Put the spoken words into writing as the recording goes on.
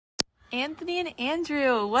Anthony and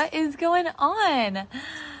Andrew, what is going on?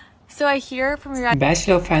 So I hear from your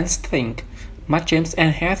Bachelor fans think Matt James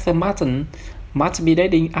and Heather Martin might be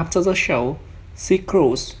dating after the show. See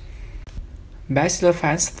Cruise. Bachelor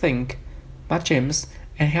fans think Matt James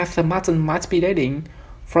and Heather Martin might be dating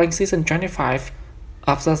following season 25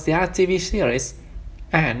 of the reality TV series,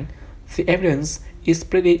 and the evidence is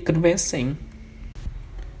pretty convincing.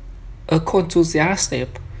 According to the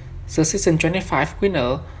article, the season 25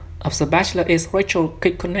 winner of The Bachelor is Rachel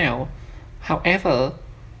Kirkconnell. However,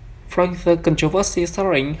 following the controversy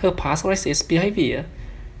surrounding her past racist behavior,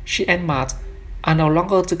 she and Matt are no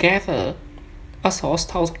longer together, a source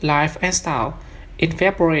told Life and Style in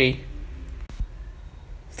February.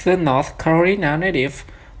 The North Carolina native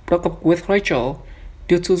broke up with Rachel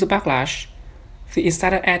due to the backlash. The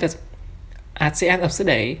insider added, at the end of the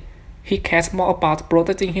day, he cares more about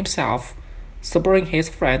protecting himself, supporting his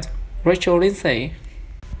friend Rachel Lindsay,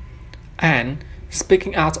 and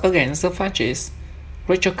speaking out against the franchise.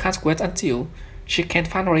 Rachel can't wait until she can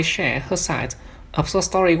finally share her side of the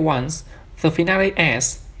story once the finale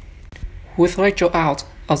airs. With Rachel out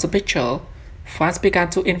of the picture, fans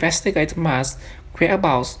began to investigate Matt's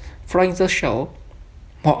whereabouts following the show.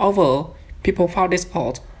 Moreover, people found it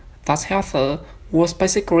odd that Heather was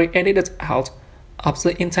basically edited out of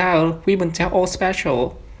the entire Women Tell All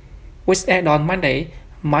special, which aired on Monday,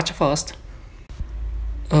 March 1st.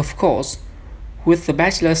 Of course, with The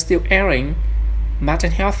Bachelor still airing, Matt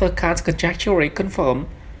and Heather can't conjecturally confirm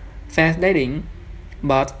their dating,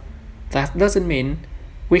 but that doesn't mean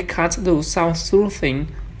we can't do some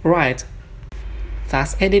sleuthing right.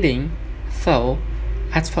 That's editing, though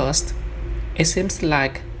at first it seems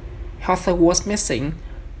like Heather was missing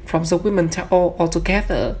from the Women Tell All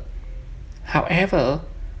altogether. However,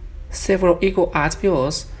 several eagle-eyed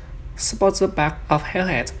viewers spot the back of her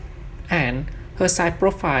head and her side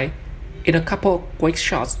profile in a couple quick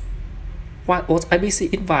shots. Why would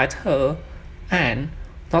ABC invite her and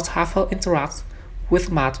not have her interact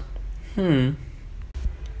with Matt?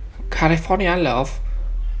 California Love.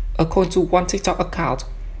 According to one TikTok account,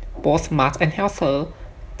 both Matt and Heather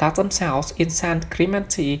touched themselves in San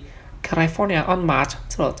Clemente, California on March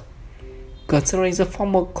 3rd. Considering the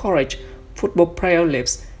former college football player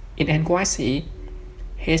lives in NYC,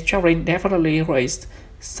 his traveling definitely raised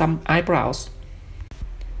some eyebrows.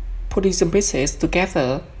 Putting the pieces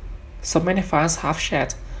together, so many fans have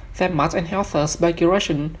shared their Matt and Heather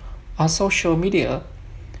speculation on social media,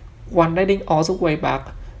 one dating all the way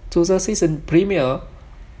back to the season premiere.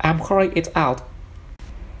 I'm calling it out.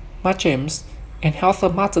 Matt James and Heather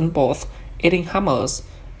Martin both eating hummus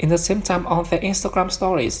in the same time on their Instagram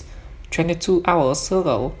stories 22 hours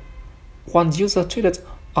ago. One user tweeted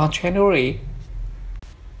on January,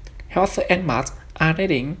 Heather and Matt are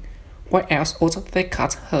dating. Why else would they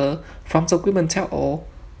cut her from the Women Tell All?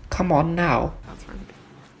 Come on now.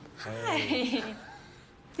 Hi.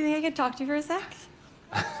 Do you think I could talk to you for a sec?